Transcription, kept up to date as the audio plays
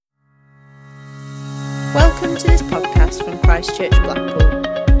Welcome to this podcast from Christ Church Blackpool.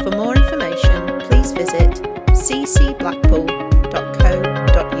 For more information, please visit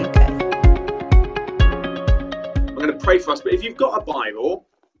ccblackpool.co.uk. I'm going to pray for us, but if you've got a Bible,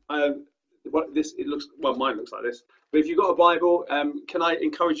 mine looks like this. But if you've got a Bible, can I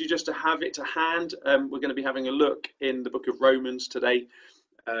encourage you just to have it to hand? We're going to be having a look in the book of Romans today,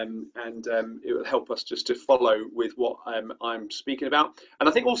 and it will help us just to follow with what I'm speaking about. And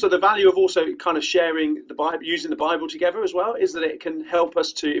I think also the value of also kind of sharing the Bible, using the Bible together as well, is that it can help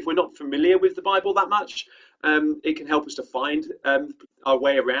us to, if we're not familiar with the Bible that much, it can help us to find our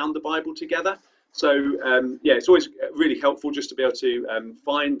way around the Bible together. So it's always really helpful just to be able to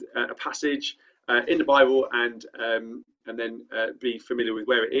find a passage in the Bible and then be familiar with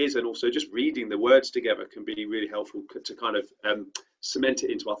where it is, and also just reading the words together can be really helpful to kind of cement it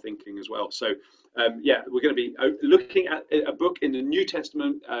into our thinking as well. So we're going to be looking at a book in the New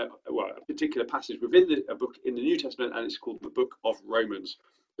Testament, a particular passage within a book in the New Testament, and it's called the Book of Romans.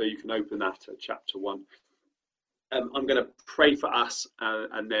 So you can open that at chapter 1. I'm going to pray for us,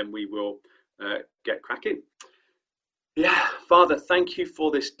 and then we will get cracking. Yeah, Father, thank you for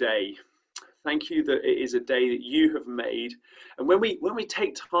this day. Thank you that it is a day that you have made, and when we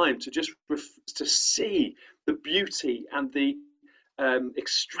take time to just to see the beauty and the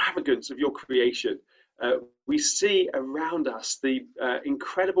extravagance of your creation, we see around us the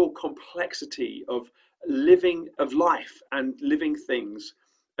incredible complexity of life and living things.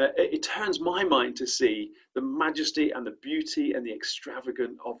 It turns my mind to see the majesty and the beauty and the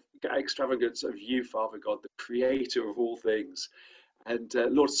extravagance of you, Father God, the creator of all things. And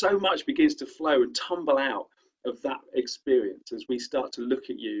Lord, so much begins to flow and tumble out of that experience as we start to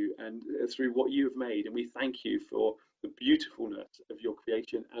look at you and through what you have made. And we thank you for the beautifulness of your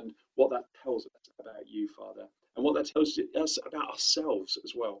creation and what that tells us about you, Father, and what that tells us about ourselves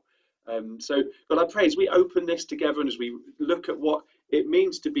as well. So, God, I pray as we open this together and as we look at what it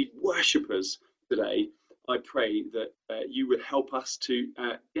means to be worshippers today, I pray that you would help us to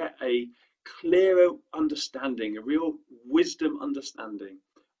get a clearer understanding, a real wisdom understanding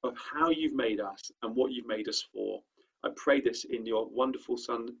of how you've made us and what you've made us for. I pray this in your wonderful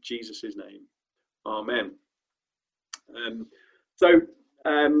Son, Jesus' name. Amen.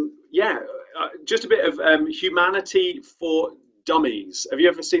 Just a bit of Humanity for Dummies. Have you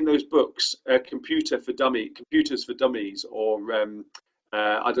ever seen those books, Computers for Dummies, or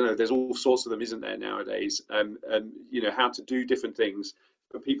I don't know, there's all sorts of them, isn't there, nowadays, and how to do different things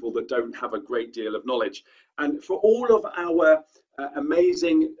for people that don't have a great deal of knowledge. And for all of our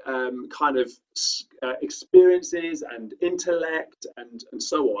amazing kind of experiences and intellect and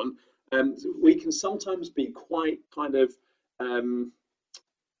so on, we can sometimes be quite kind of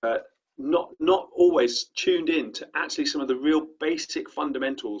not always tuned in to actually some of the real basic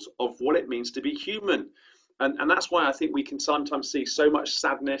fundamentals of what it means to be human. And that's why I think we can sometimes see so much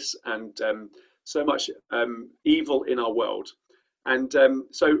sadness and so much evil in our world. And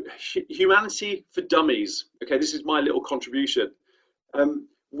so Humanity for Dummies. Okay, this is my little contribution.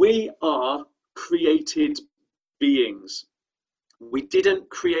 We are created beings. We didn't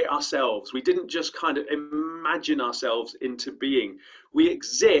create ourselves. We didn't just kind of imagine ourselves into being. We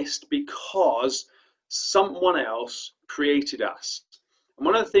exist because someone else created us. And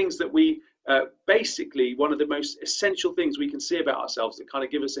one of the things that we basically, one of the most essential things we can see about ourselves that kind of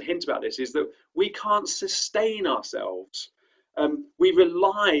give us a hint about this is that we can't sustain ourselves. We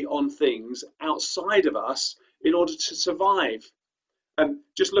rely on things outside of us in order to survive.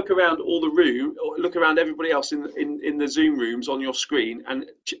 Just look around all the room, or look around everybody else in the Zoom rooms on your screen,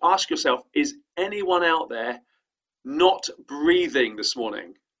 and ask yourself: is anyone out there not breathing this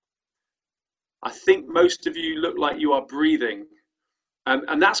morning? I think most of you look like you are breathing,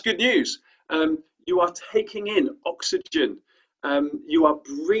 and that's good news. You are taking in oxygen. You are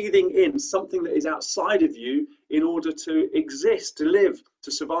breathing in something that is outside of you in order to exist, to live,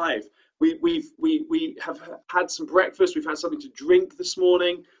 to survive. We have had some breakfast, we've had something to drink this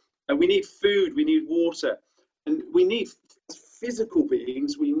morning, and we need food, we need water, and we need, as physical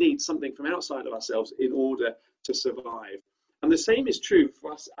beings, we need something from outside of ourselves in order to survive. And the same is true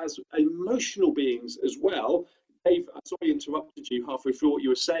for us as emotional beings as well. Dave, I sorry I interrupted you halfway through what you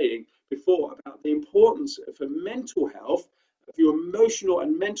were saying before about the importance for mental health, of your emotional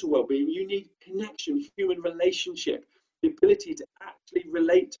and mental well-being. You need connection, human relationship. The ability to actually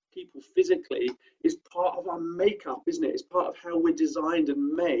relate to people physically is part of our makeup, isn't it? It's part of how we're designed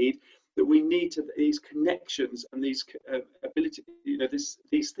and made, that we need to these connections and these ability,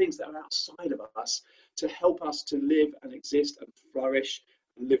 these things that are outside of us to help us to live and exist and flourish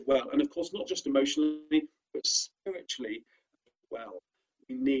and live well. And of course, not just emotionally, but spiritually well.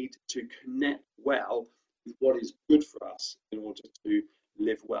 We need to connect well with what is good for us in order to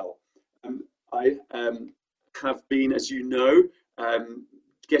live well. I have been, as you know,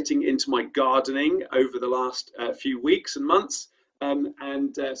 getting into my gardening over the last few weeks and months.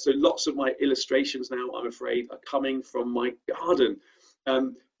 So lots of my illustrations now, I'm afraid, are coming from my garden.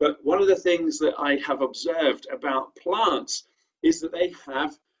 But one of the things that I have observed about plants is that they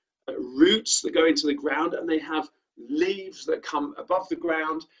have roots that go into the ground, and they have leaves that come above the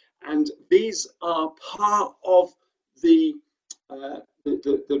ground, and these are part of the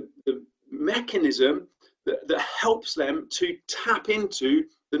mechanism that helps them to tap into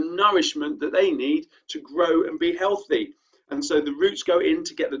the nourishment that they need to grow and be healthy. And so the roots go in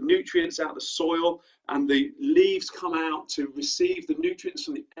to get the nutrients out of the soil, and the leaves come out to receive the nutrients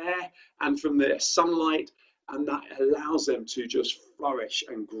from the air and from the sunlight, and that allows them to just flourish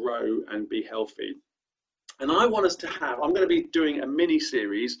and grow and be healthy. And I want us to have, I'm going to be doing a mini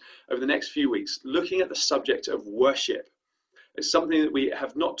series over the next few weeks looking at the subject of worship. It's something that we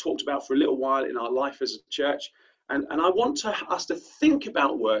have not talked about for a little while in our life as a church. And I want us to think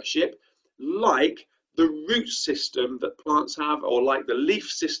about worship like the root system that plants have, or like the leaf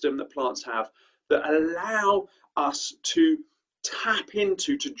system that plants have, that allow us to tap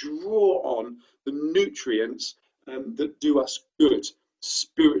into, to draw on the nutrients that do us good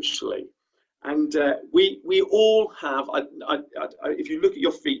spiritually. And we all have, if you look at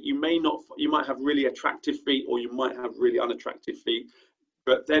your feet, you might have really attractive feet, or you might have really unattractive feet,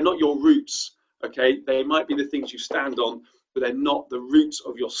 but they're not your roots, okay? They might be the things you stand on, but they're not the roots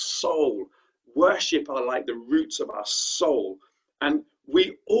of your soul. Worship are like the roots of our soul. And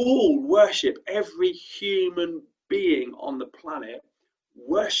we all worship. Every human being on the planet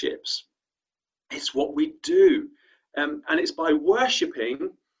worships. It's what we do. And it's by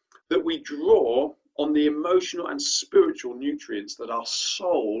worshipping that we draw on the emotional and spiritual nutrients that our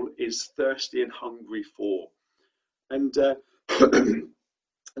soul is thirsty and hungry for. And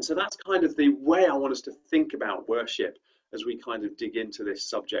and so that's kind of the way I want us to think about worship as we kind of dig into this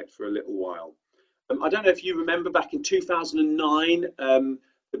subject for a little while. I don't know if you remember back in 2009, the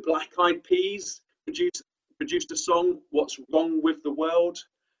Black Eyed Peas produced a song, "What's Wrong with the World?"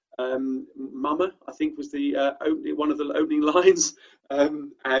 Mama, I think, was the one of the opening lines,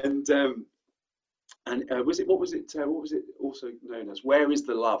 and was it what was it also known as "Where Is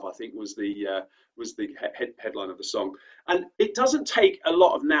the Love?" I think was the headline of the song. And it doesn't take a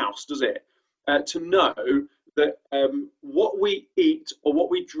lot of nous, does it, to know that what we eat or what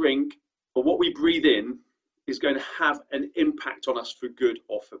we drink or what we breathe in is going to have an impact on us for good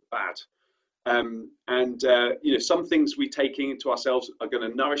or for bad. Some things we take into ourselves are going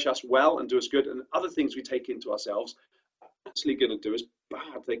to nourish us well and do us good, and other things we take into ourselves are actually going to do us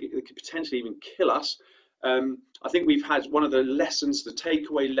bad. They could potentially even kill us. I think we've had one of the lessons, the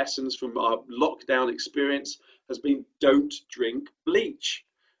takeaway lessons from our lockdown experience has been don't drink bleach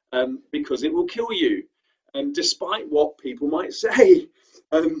because it will kill you, despite what people might say.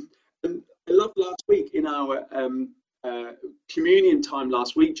 And I loved last week in our communion time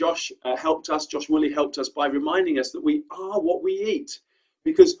last week, Josh Woolley helped us by reminding us that we are what we eat,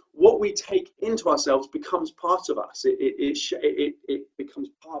 because what we take into ourselves becomes part of us. It becomes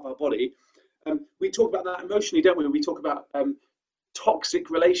part of our body. We talk about that emotionally, don't we? We talk about toxic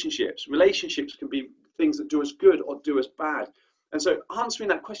relationships. Relationships can be things that do us good or do us bad. And so answering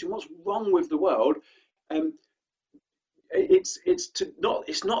that question, what's wrong with the world? It's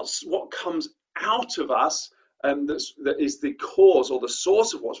not what comes out of us that is the cause or the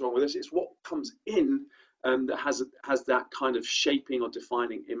source of what's wrong with us. It's what comes in that has that kind of shaping or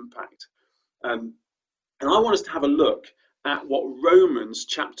defining impact. And I want us to have a look at what Romans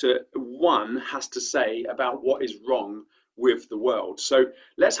chapter 1 has to say about what is wrong with the world. So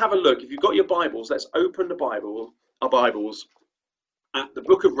let's have a look. If you've got your Bibles, let's open our Bibles at the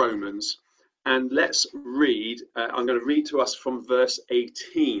book of Romans, and let's read. I'm going to read to us from verse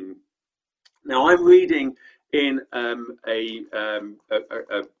 18. Now I'm reading in a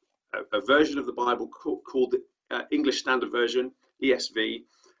version of the Bible called the English Standard Version, ESV,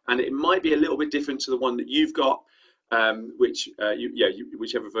 and it might be a little bit different to the one that you've got,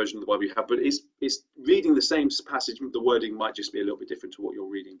 whichever version of the Bible you have, but it's reading the same passage. The wording might just be a little bit different to what you're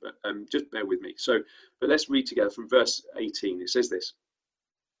reading, but just bear with me. But let's read together from verse 18. It says this: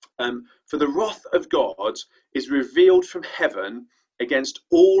 "For the wrath of God is revealed from heaven against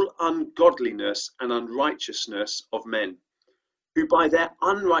all ungodliness and unrighteousness of men, who by their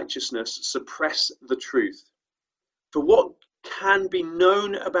unrighteousness suppress the truth. For what can be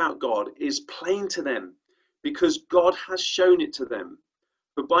known about God is plain to them, because God has shown it to them.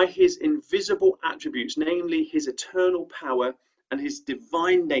 For by his invisible attributes, namely his eternal power and his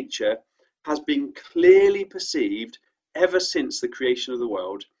divine nature, has been clearly perceived ever since the creation of the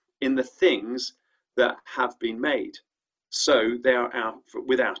world in the things that have been made. So they are out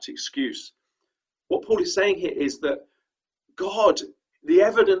without excuse. What Paul is saying here is that God, the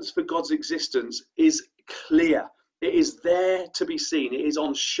evidence for God's existence is clear. It is there to be seen. It is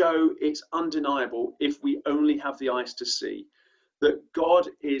on show. It's undeniable if we only have the eyes to see that God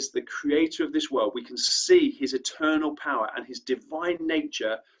is the creator of this world. We can see his eternal power and his divine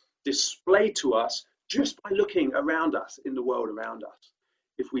nature displayed to us just by looking around us in the world around us,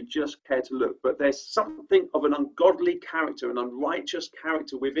 if we just care to look. But there's something of an ungodly character, an unrighteous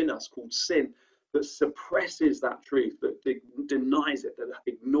character within us called sin that suppresses that truth, that denies it, that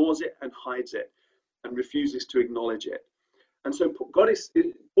ignores it and hides it and refuses to acknowledge it. And so Paul is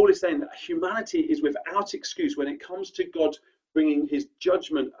saying that humanity is without excuse when it comes to God bringing his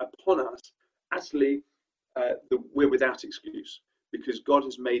judgment upon us. Actually, we're without excuse because God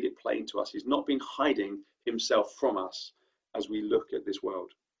has made it plain to us. He's not been hiding himself from us as we look at this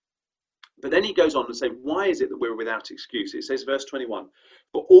world. But then he goes on to say, why is it that we're without excuse? It says, verse 21,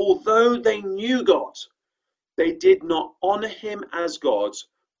 for although they knew God, they did not honor him as God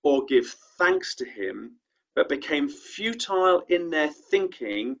or give thanks to him, but became futile in their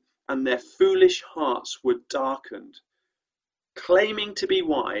thinking, and their foolish hearts were darkened. Claiming to be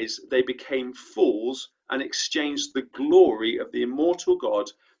wise, they became fools and exchanged the glory of the immortal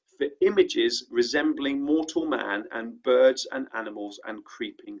God for images resembling mortal man and birds and animals and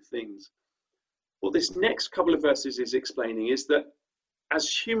creeping things. What this next couple of verses is explaining is that as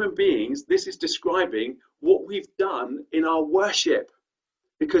human beings, this is describing what we've done in our worship.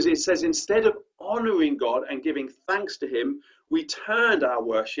 Because it says instead of honoring God and giving thanks to him, we turned our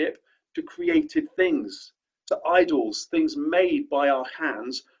worship to created things, to idols, things made by our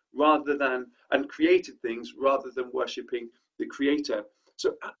hands and created things rather than worshipping the creator.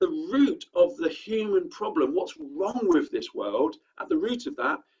 So at the root of the human problem, what's wrong with this world, at the root of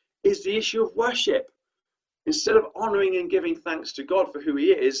that is the issue of worship. Instead of honoring and giving thanks to God for who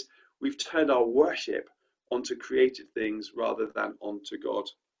he is, we've turned our worship onto created things rather than onto God.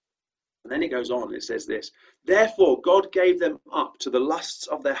 And then it goes on, it says this, therefore God gave them up to the lusts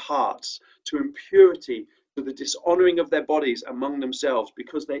of their hearts, to impurity, to the dishonoring of their bodies among themselves,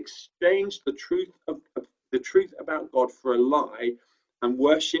 because they exchanged the truth about God for a lie and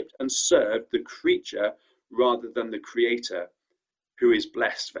worshipped and served the creature rather than the creator, who is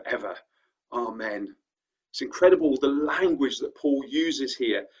blessed forever. Amen. It's incredible the language that Paul uses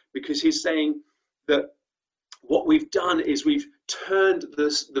here, because he's saying that what we've done is we've turned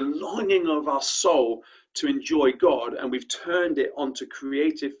the longing of our soul to enjoy God, and we've turned it onto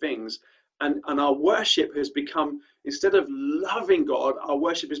creative things. And our worship has become, instead of loving God, our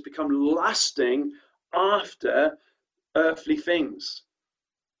worship has become lusting after earthly things.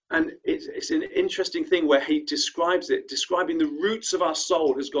 And it's an interesting thing where he describing the roots of our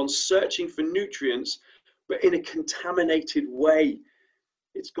soul has gone searching for nutrients, but in a contaminated way.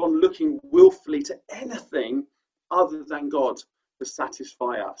 It's gone looking willfully to anything other than God to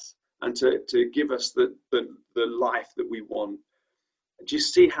satisfy us and to give us the life that we want. Do you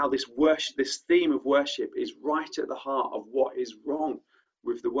see how this theme of worship is right at the heart of what is wrong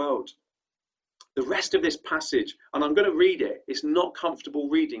with the world? The rest of this passage, and I'm going to read it, it's not comfortable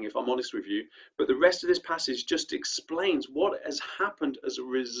reading if I'm honest with you, but the rest of this passage just explains what has happened as a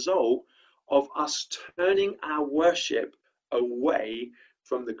result of us turning our worship away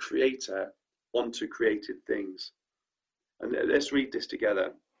from the Creator onto created things. And let's read this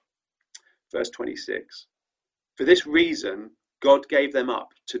together. Verse 26. For this reason, God gave them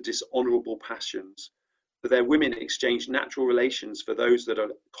up to dishonorable passions. For their women exchanged natural relations for those that are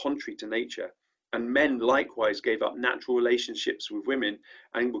contrary to nature. And men likewise gave up natural relationships with women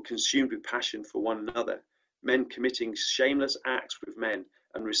and were consumed with passion for one another. Men committing shameless acts with men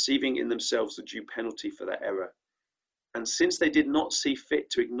and receiving in themselves the due penalty for their error. And since they did not see fit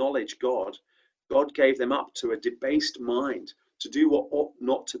to acknowledge God, God gave them up to a debased mind to do what ought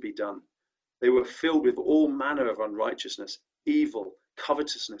not to be done. They were filled with all manner of unrighteousness, evil,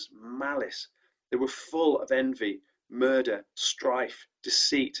 covetousness, malice. They were full of envy, murder, strife,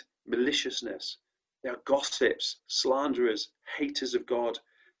 deceit, maliciousness. They are gossips, slanderers, haters of God,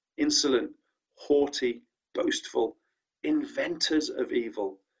 insolent, haughty, boastful, inventors of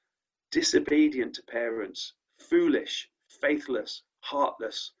evil, disobedient to parents, foolish, faithless,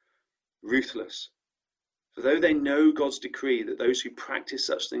 heartless, ruthless. For though they know God's decree that those who practice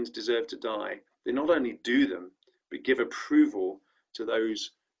such things deserve to die, they not only do them, but give approval to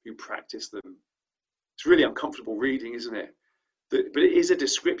those who practice them. It's really uncomfortable reading, isn't it? But it is a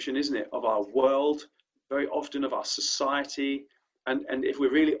description, isn't it, of our world, very often of our society. And if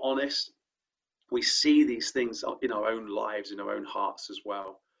we're really honest, we see these things in our own lives, in our own hearts as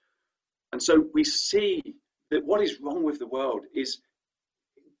well. And so we see that what is wrong with the world is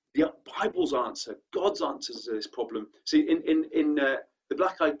the Bible's answer, God's answer to this problem. See, in the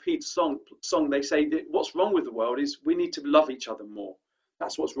Black Eyed Peas song, they say that what's wrong with the world is we need to love each other more.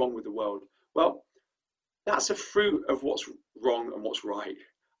 That's what's wrong with the world. Well, that's a fruit of what's wrong and what's right.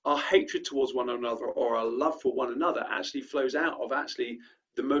 Our hatred towards one another, or our love for one another, actually flows out of actually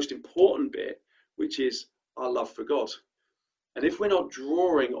the most important bit, which is our love for God. And if we're not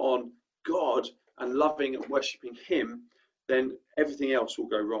drawing on God and loving and worshipping him, then everything else will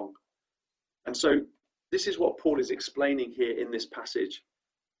go wrong. And so this is what Paul is explaining here in this passage.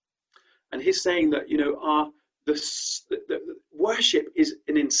 And he's saying that, the worship is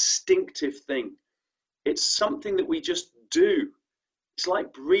an instinctive thing. It's something that we just do. It's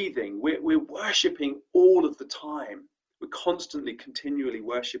like breathing. We're worshipping all of the time. We're constantly, continually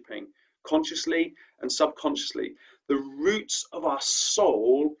worshipping, consciously and subconsciously. The roots of our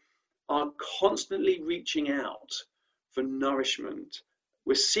soul are constantly reaching out for nourishment.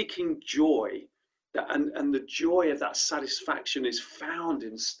 We're seeking joy, and the joy of that satisfaction is found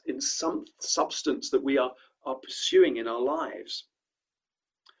in some substance that we are pursuing in our lives.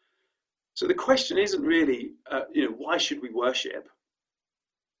 So the question isn't really, why should we worship?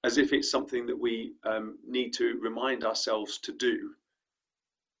 As if it's something that we need to remind ourselves to do.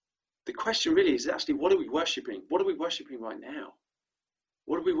 The question really is actually, what are we worshipping? What are we worshipping right now?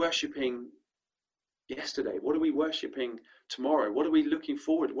 What are we worshipping yesterday? What are we worshipping tomorrow? What are we looking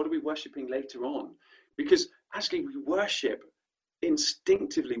forward? What are we worshipping later on? Because actually we worship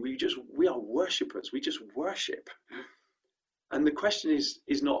instinctively. We are worshippers. We just worship. And the question is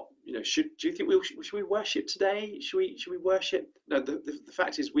not, do you think should we worship today? Should we worship? No, the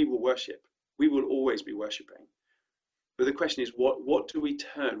fact is we will worship. We will always be worshipping. But the question is, what do we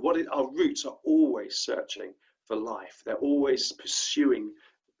turn? Our roots are always searching for life. They're always pursuing.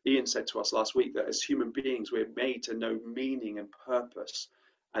 Ian said to us last week that as human beings, we're made to know meaning and purpose.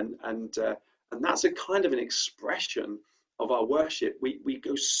 And that's a kind of an expression of our worship. We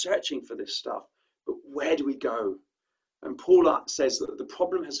go searching for this stuff, but where do we go? And Paul says that the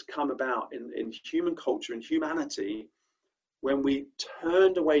problem has come about in human culture and humanity when we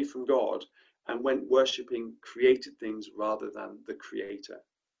turned away from God and went worshipping created things rather than the Creator.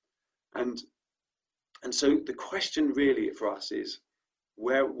 And so the question really for us is,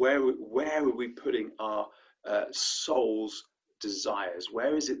 where are we putting our soul's desires?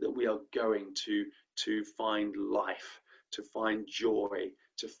 Where is it that we are going to find life, to find joy,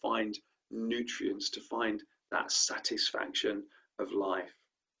 to find nutrients, to find that satisfaction of life?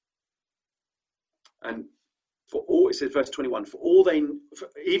 And for all, it says, verse 21,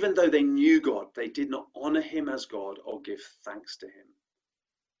 even though they knew God, they did not honor him as God or give thanks to him.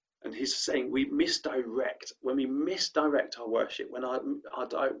 And he's saying when we misdirect our worship, when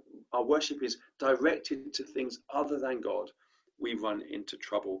our worship is directed to things other than God, we run into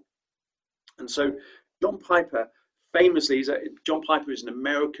trouble. And so John Piper famously, John Piper is an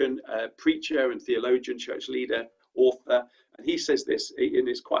American preacher and theologian, church leader, author, and he says this in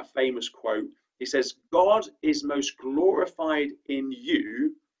his quite famous quote. He says, God is most glorified in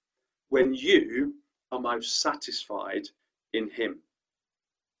you when you are most satisfied in him.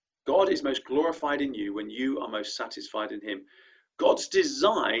 God is most glorified in you when you are most satisfied in him. God's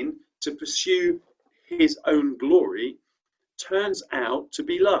design to pursue his own glory turns out to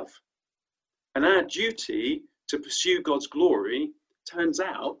be love. And our duty to pursue God's glory turns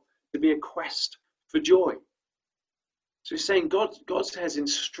out to be a quest for joy. So he's saying God has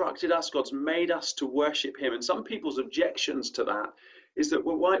instructed us, God's made us to worship him. And some people's objections to that is that,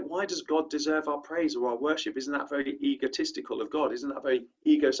 well, why does God deserve our praise or our worship? Isn't that very egotistical of God? Isn't that very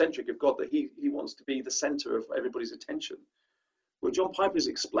egocentric of God that he wants to be the center of everybody's attention? Well, John Piper is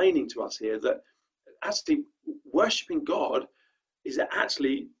explaining to us here that actually worshiping God is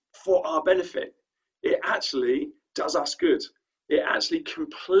actually for our benefit. It actually does us good. It actually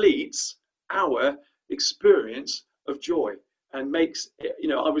completes our experience of joy and makes,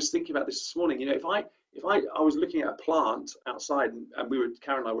 I was thinking about this morning, if I was looking at a plant outside and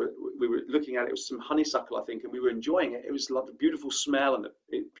Karen and I were looking at it, it was some honeysuckle, I think, and we were enjoying it. It was like a beautiful smell and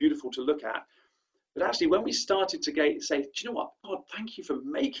beautiful to look at. But actually, when we started to say, do you know what, God, thank you for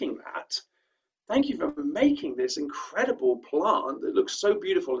making that. Thank you for making this incredible plant that looks so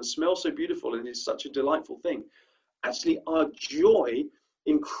beautiful and smells so beautiful and is such a delightful thing. Actually, our joy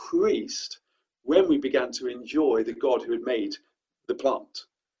increased when we began to enjoy the God who had made the plant.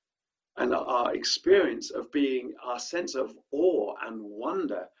 And our experience of our sense of awe and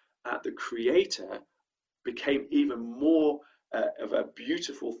wonder at the Creator became even more of a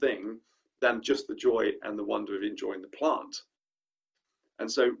beautiful thing than just the joy and the wonder of enjoying the plant.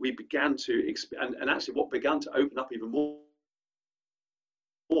 And so we began to, and actually what began to open up even more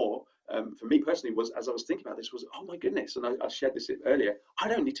for me personally was, as I was thinking about this, was, oh my goodness, and I shared this earlier, I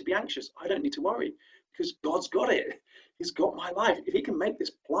don't need to be anxious. I don't need to worry, because God's got it. He's got my life. If he can make this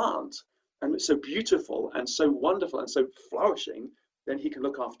plant, and it's so beautiful and so wonderful and so flourishing, then he can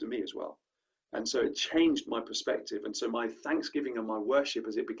look after me as well. And so it changed my perspective. And so my thanksgiving and my worship,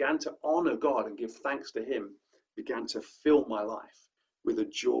 as it began to honor God and give thanks to him, began to fill my life with a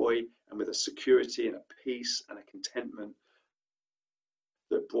joy and with a security and a peace and a contentment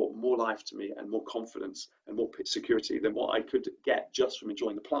that brought more life to me and more confidence and more security than what I could get just from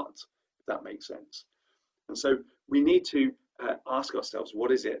enjoying the plant, if that makes sense. And so we need to ask ourselves,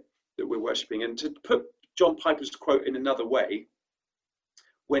 what is it that we're worshipping? And to put John Piper's quote in another way,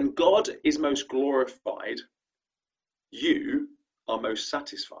 when God is most glorified, you are most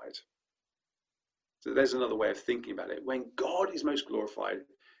satisfied. So there's another way of thinking about it. When God is most glorified,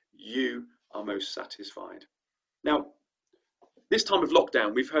 you are most satisfied. Now, this time of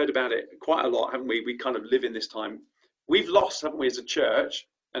lockdown, we've heard about it quite a lot, haven't we? We kind of live in this time. We've lost, haven't we, as a church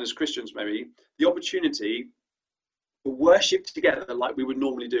and as Christians maybe, the opportunity to worship together like we would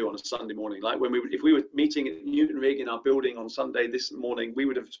normally do on a Sunday morning. Like if we were meeting at Newton Rig in our building on Sunday this morning, we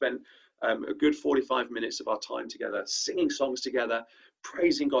would have spent a good 45 minutes of our time together, singing songs together,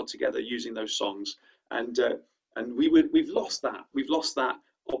 praising God together, using those songs. And we've lost that. We've lost that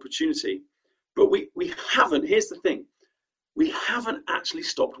opportunity. But we haven't. Here's the thing. We haven't actually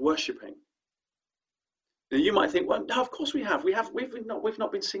stopped worshipping. Now you might think, well, no, of course we have. We've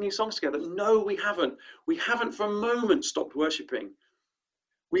not been singing songs together. No, we haven't. We haven't for a moment stopped worshipping.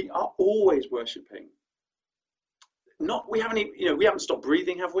 We are always worshipping. We haven't stopped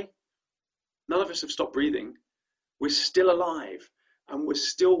breathing, have we? None of us have stopped breathing. We're still alive and we're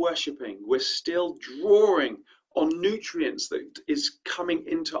still worshipping. We're still drawing on nutrients that is coming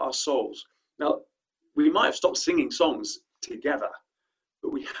into our souls. Now, we might have stopped singing songs together,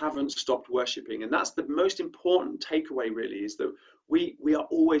 but we haven't stopped worshipping. And that's the most important takeaway, really, is that we are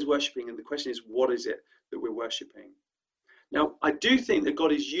always worshipping. And the question is, what is it that we're worshipping? Now, I do think that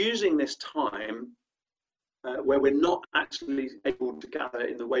God is using this time where we're not actually able to gather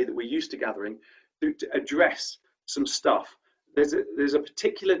in the way that we're used to gathering to address some stuff. There's a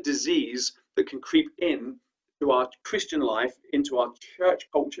particular disease that can creep in to our Christian life, into our church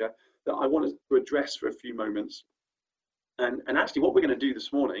culture, that I want to address for a few moments. And actually what we're going to do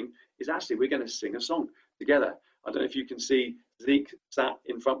this morning is we're going to sing a song together. I don't know if you can see Zeke sat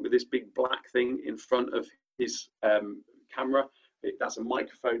in front with this big black thing in front of his camera. That's a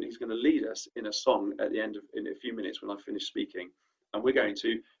microphone. He's going to lead us in a song at the end in a few minutes when I finish speaking. And we're going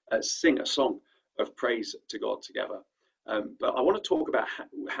to sing a song of praise to God together. But I want to talk about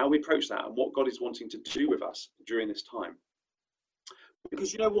how we approach that and what God is wanting to do with us during this time.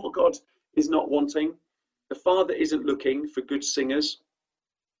 Because you know what God is not wanting? The Father isn't looking for good singers.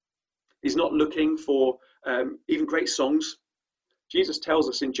 He's not looking for even great songs. Jesus tells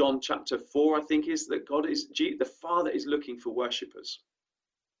us in John chapter 4, I think, is that the Father is looking for worshippers.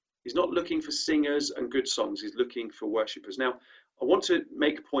 He's not looking for singers and good songs. He's looking for worshippers. Now, I want to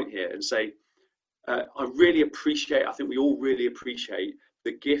make a point here and say, I think we all really appreciate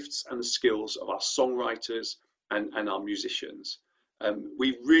the gifts and the skills of our songwriters and our musicians.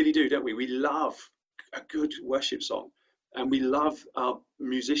 We really do, don't we? We love a good worship song, and we love our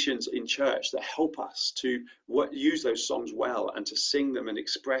musicians in church that help us to use those songs well and to sing them and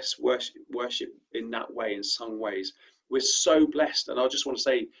express worship in that way, in sung ways. We're so blessed, and I just want to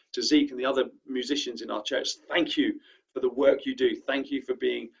say to Zeke and the other musicians in our church, thank you for the work you do. Thank you for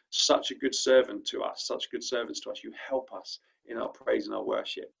being such a good servant to us, such good servants to us. You help us in our praise and our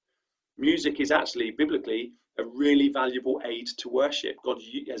worship. Music is actually, biblically, a really valuable aid to worship. God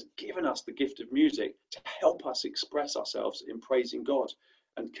has given us the gift of music to help us express ourselves in praising God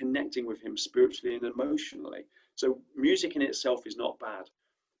and connecting with him spiritually and emotionally. So music in itself is not bad.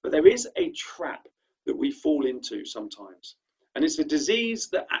 But there is a trap that we fall into sometimes. And it's a disease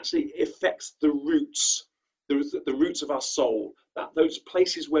that actually affects the roots of our soul, those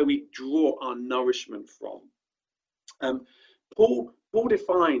places where we draw our nourishment from. Paul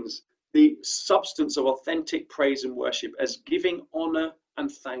defines the substance of authentic praise and worship as giving honor and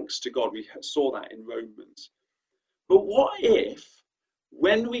thanks to God. We saw that in Romans. But what if,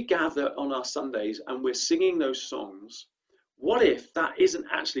 when we gather on our Sundays and we're singing those songs, what if that isn't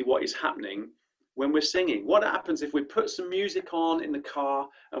actually what is happening when we're singing? What happens if we put some music on in the car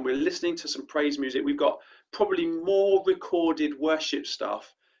and we're listening to some praise music? We've got probably more recorded worship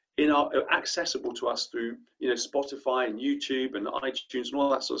stuff accessible to us through Spotify and YouTube and iTunes and all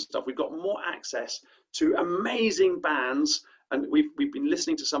that sort of stuff. We've got more access to amazing bands, and we've been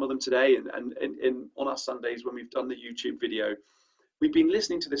listening to some of them today, and on our Sundays when we've done the YouTube video, we've been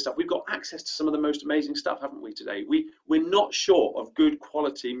listening to this stuff. We've got access to some of the most amazing stuff, haven't we, today? We're not short of good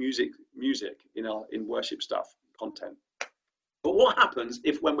quality music in worship stuff, content. But what happens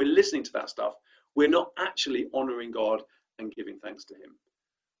if when we're listening to that stuff, we're not actually honoring God and giving thanks to him?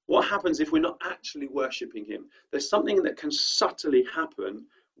 What happens if we're not actually worshipping him? There's something that can subtly happen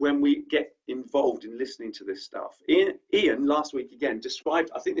when we get involved in listening to this stuff. Ian last week again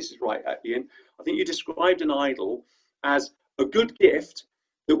described, I think this is right, Ian, I think you described an idol as a good gift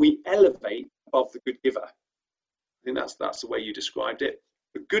that we elevate above the good giver. I think that's the way you described it.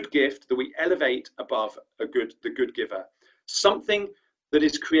 A good gift that we elevate above the good giver. Something that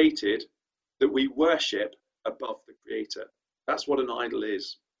is created that we worship above the creator. That's what an idol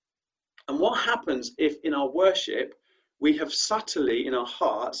is. And what happens if in our worship we have subtly in our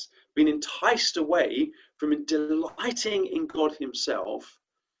hearts been enticed away from delighting in God himself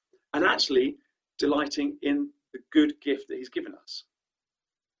and actually delighting in the good gift that he's given us,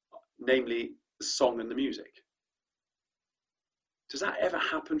 namely the song and the music? Does that ever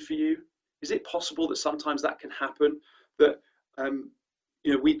happen for you? Is it possible that sometimes that can happen, that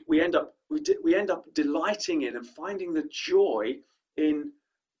we end up delighting in and finding the joy in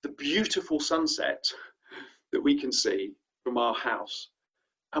the beautiful sunset that we can see from our house,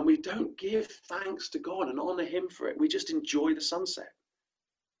 and we don't give thanks to God and honor him for it? We just enjoy the sunset.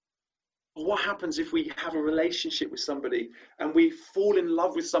 Or what happens if we have a relationship with somebody and we fall in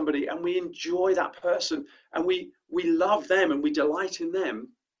love with somebody and we enjoy that person and we love them and we delight in them,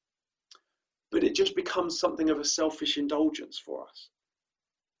 but it just becomes something of a selfish indulgence for us,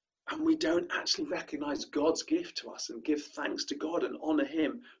 and we don't actually recognize God's gift to us and give thanks to God and honor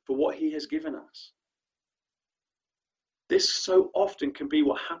him for what he has given us? This so often can be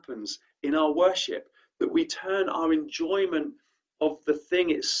what happens in our worship, that we turn our enjoyment of the thing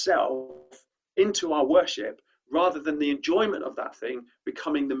itself into our worship, rather than the enjoyment of that thing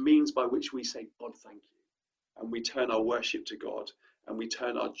becoming the means by which we say, God, thank you. And we turn our worship to God, and we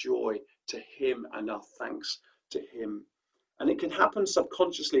turn our joy to him and our thanks to him. And it can happen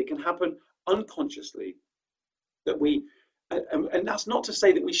subconsciously, it can happen unconsciously, that and that's not to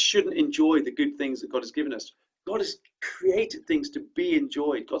say that we shouldn't enjoy the good things that God has given us. God has created things to be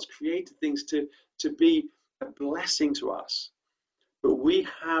enjoyed. God's created things to be a blessing to us. But we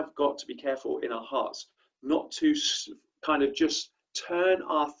have got to be careful in our hearts not to kind of just turn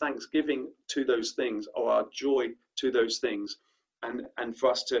our thanksgiving to those things, or our joy to those things, and for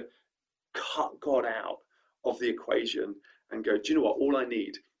us to cut God out of the equation and go, do you know what? All I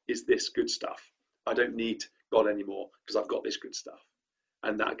need is this good stuff. I don't need God anymore because I've got this good stuff.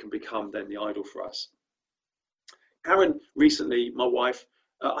 And that can become then the idol for us. Karen recently, my wife,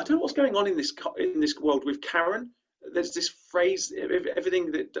 I don't know what's going on in this world with Karen. There's this phrase,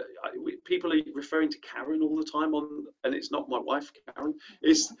 everything that people are referring to Karen all the time on, and it's not my wife, Karen,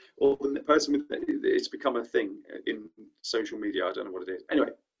 or the person with it's become a thing in social media. I don't know what it is. Anyway,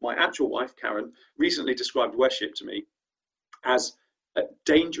 my actual wife, Karen, recently described worship to me as a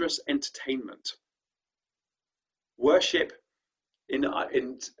dangerous entertainment. Worship in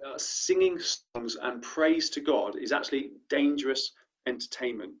singing songs and praise to God is actually dangerous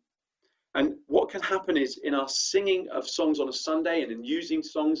entertainment. And what can happen is, in our singing of songs on a Sunday and in using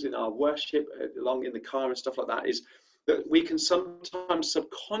songs in our worship along in the car and stuff like that, is that we can sometimes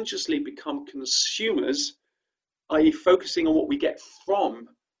subconsciously become consumers, i.e. focusing on what we get from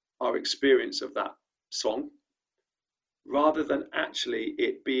our experience of that song, rather than actually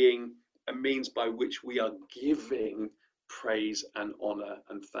it being a means by which we are giving praise and honor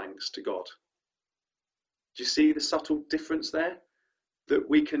and thanks to God. Do you see the subtle difference there? That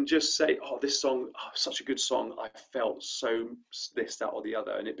we can just say, oh, this song, such a good song, I felt so this, that, or the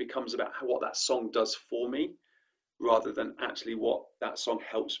other, and it becomes about what that song does for me, rather than actually what that song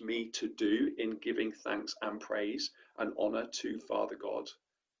helps me to do in giving thanks and praise and honor to Father God.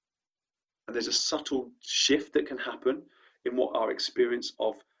 And there's a subtle shift that can happen in what our experience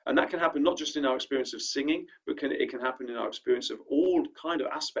of, and that can happen not just in our experience of singing, but it can happen in our experience of all kind of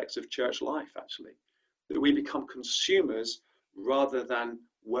aspects of church life, actually, that we become consumers rather than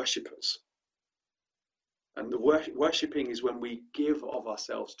worshippers. And the worshipping is when we give of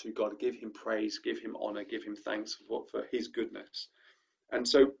ourselves to God, give him praise, give him honor, give him thanks for his goodness. And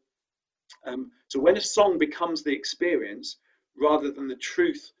so when a song becomes the experience rather than the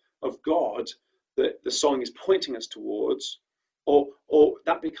truth of God that the song is pointing us towards, or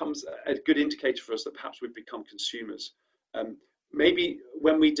that becomes a good indicator for us that perhaps we've become consumers. maybe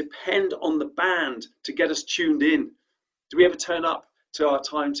when we depend on the band to get us tuned in. Do we ever turn up to our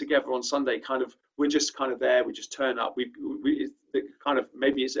time together on Sunday? Kind of, we're just kind of there. We just turn up. We kind of,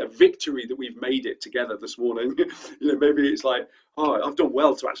 maybe it's a victory that we've made it together this morning. Maybe it's like, oh, I've done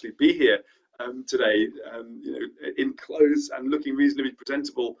well to actually be here today. In clothes and looking reasonably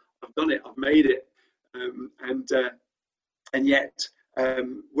presentable. I've done it. I've made it. And yet,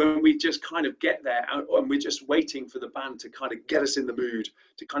 when we just kind of get there and we're just waiting for the band to kind of get us in the mood,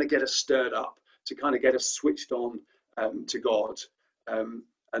 to kind of get us stirred up, to kind of get us switched on to God. And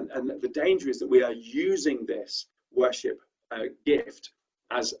the danger is that we are using this worship gift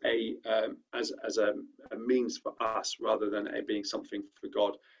as a means for us rather than it being something for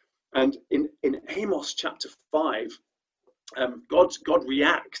God. And in Amos chapter 5, God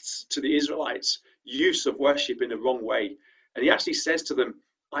reacts to the Israelites' use of worship in a wrong way. And he actually says to them,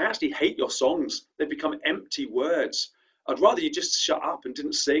 I actually hate your songs. They've become empty words. I'd rather you just shut up and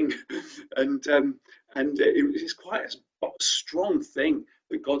didn't sing. and it's quite a strong thing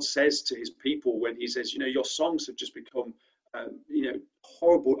that God says to his people when he says, your songs have just become,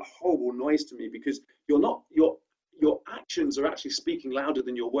 horrible noise to me, because your actions are actually speaking louder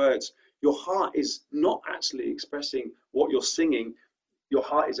than your words. Your heart is not actually expressing what you're singing. Your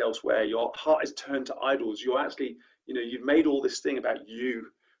heart is elsewhere. Your heart is turned to idols. You're actually, you've made all this thing about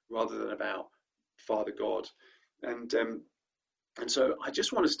you rather than about Father God. And so I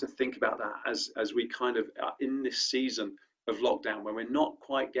just want us to think about that as we kind of are in this season of lockdown, when we're not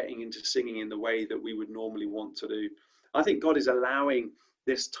quite getting into singing in the way that we would normally want to do. I think God is allowing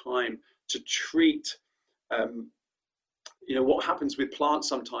this time to treat, what happens with plants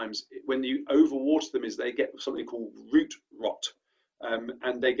sometimes when you overwater them is they get something called root rot.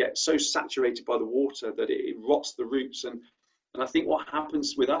 And they get so saturated by the water that it rots the roots. And I think what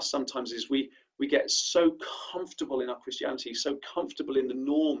happens with us sometimes is we get so comfortable in our Christianity, so comfortable in the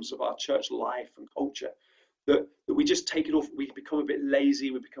norms of our church life and culture, that we just take it off. We become a bit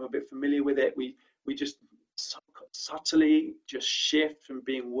lazy. We become a bit familiar with it. We just subtly just shift from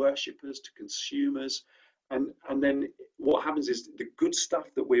being worshippers to consumers. And then what happens is the good stuff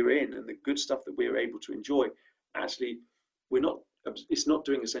that we're in and the good stuff that we're able to enjoy, actually, it's not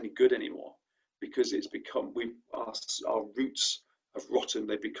doing us any good anymore, because it's become, our roots have rotten.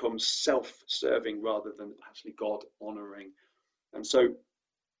 They become self-serving rather than actually God honoring. And so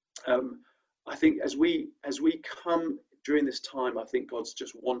I think as we come during this time, I think God's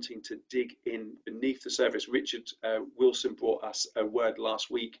just wanting to dig in beneath the surface. Richard Wilson brought us a word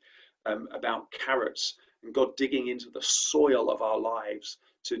last week about carrots, and God digging into the soil of our lives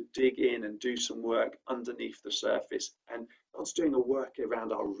to dig in and do some work underneath the surface. And God's doing a work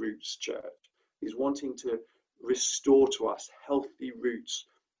around our roots, church. He's wanting to restore to us healthy roots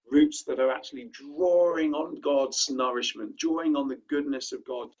that are actually drawing on God's nourishment, drawing on the goodness of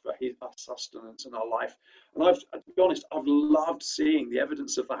God for our sustenance in our life. And to be honest, I've loved seeing the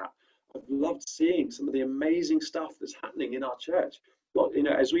evidence of that. I've loved seeing some of the amazing stuff that's happening in our church. But,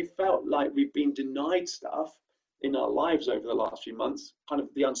 as we felt like we've been denied stuff in our lives over the last few months, kind of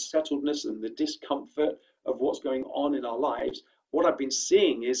the unsettledness and the discomfort of what's going on in our lives, what I've been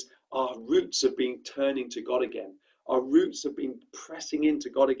seeing is our roots have been turning to God again. Our roots have been pressing into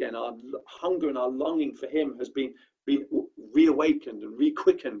God again. Our hunger and our longing for him has been reawakened and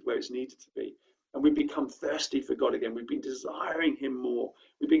requickened where it's needed to be. And we've become thirsty for God again. We've been desiring him more.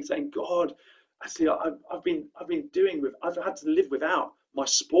 We've been saying, God, actually, I've had to live without my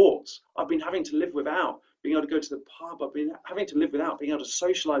sports. I've been having to live without being able to go to the pub. I've been having to live without being able to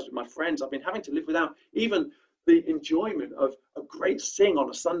socialize with my friends. I've been having to live without even the enjoyment of a great sing on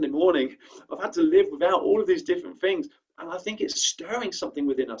a Sunday morning. I've had to live without all of these different things. And I think it's stirring something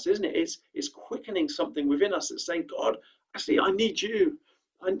within us, isn't it? It's quickening something within us that's saying, God, actually, I need you.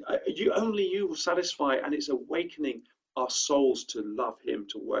 And only you will satisfy. And it's awakening our souls to love him,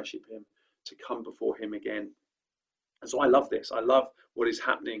 to worship him, to come before him again. And so I love this. I love what is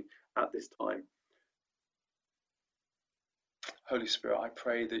happening at this time. Holy Spirit, I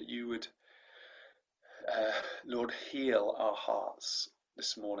pray that you would, Lord, heal our hearts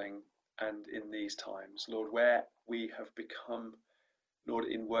this morning and in these times. Lord, where we have become, Lord,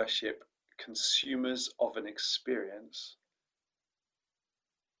 in worship, consumers of an experience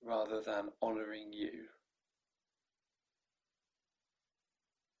rather than honouring you.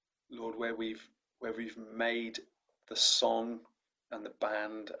 Lord, where we've made the song and the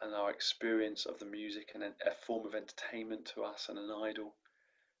band and our experience of the music and a form of entertainment to us and an idol.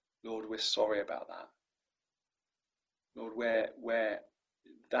 Lord, we're sorry about that. Lord, where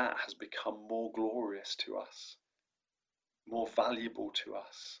that has become more glorious to us, more valuable to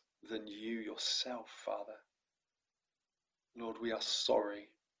us than you yourself, Father. Lord, we are sorry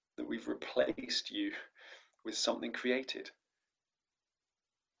that we've replaced you with something created.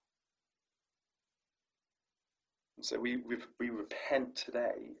 And so we repent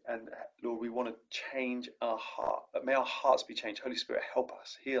today, and Lord, we want to change our heart. May our hearts be changed. Holy Spirit, help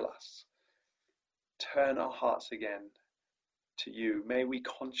us, heal us. Turn our hearts again to you. May we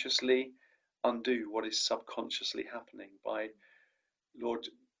consciously undo what is subconsciously happening by, Lord,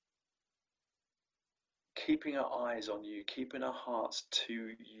 keeping our eyes on you, keeping our hearts to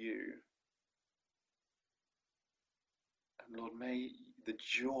you. And Lord, may the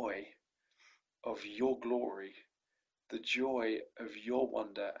joy of your glory, the joy of your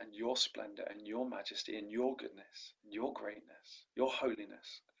wonder and your splendor and your majesty and your goodness, your greatness, your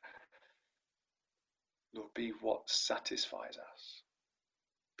holiness, Lord, be what satisfies us,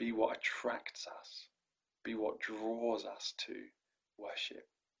 be what attracts us, be what draws us to worship,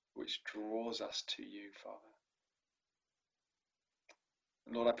 which draws us to you, Father.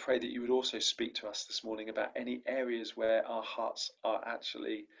 And Lord, I pray that you would also speak to us this morning about any areas where our hearts are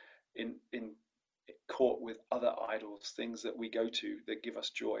actually in caught with other idols, things that we go to that give us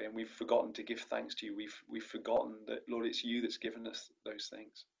joy, and we've forgotten to give thanks to you. We've forgotten that, Lord, it's you that's given us those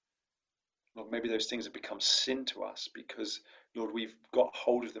things. Lord, maybe those things have become sin to us because, Lord, we've got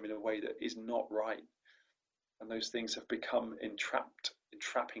hold of them in a way that is not right. And those things have become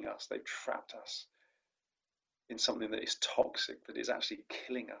entrapping us. They've trapped us in something that is toxic, that is actually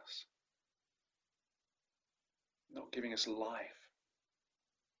killing us, not giving us life.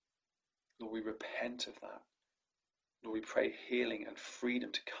 Lord, we repent of that. Lord, we pray healing and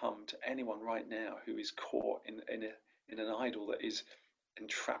freedom to come to anyone right now who is caught in an idol that is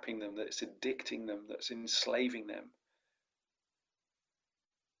entrapping them, that's addicting them, that's enslaving them.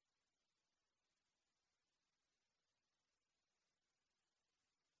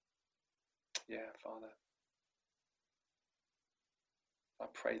 Yeah, Father, I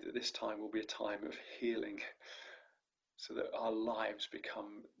pray that this time will be a time of healing so that our lives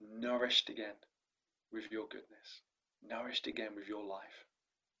become nourished again with your goodness, nourished again with your life.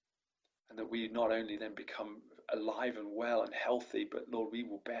 And that we not only then become alive and well and healthy, but Lord, we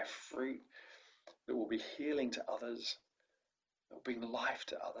will bear fruit that will be healing to others, that will bring life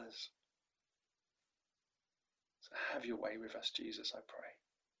to others. So have your way with us, Jesus, I pray.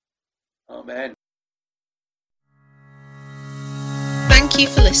 Amen. Thank you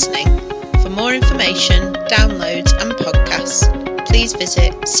for listening. For more information, downloads and podcasts, please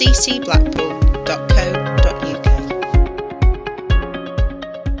visit ccblackpool.co.uk.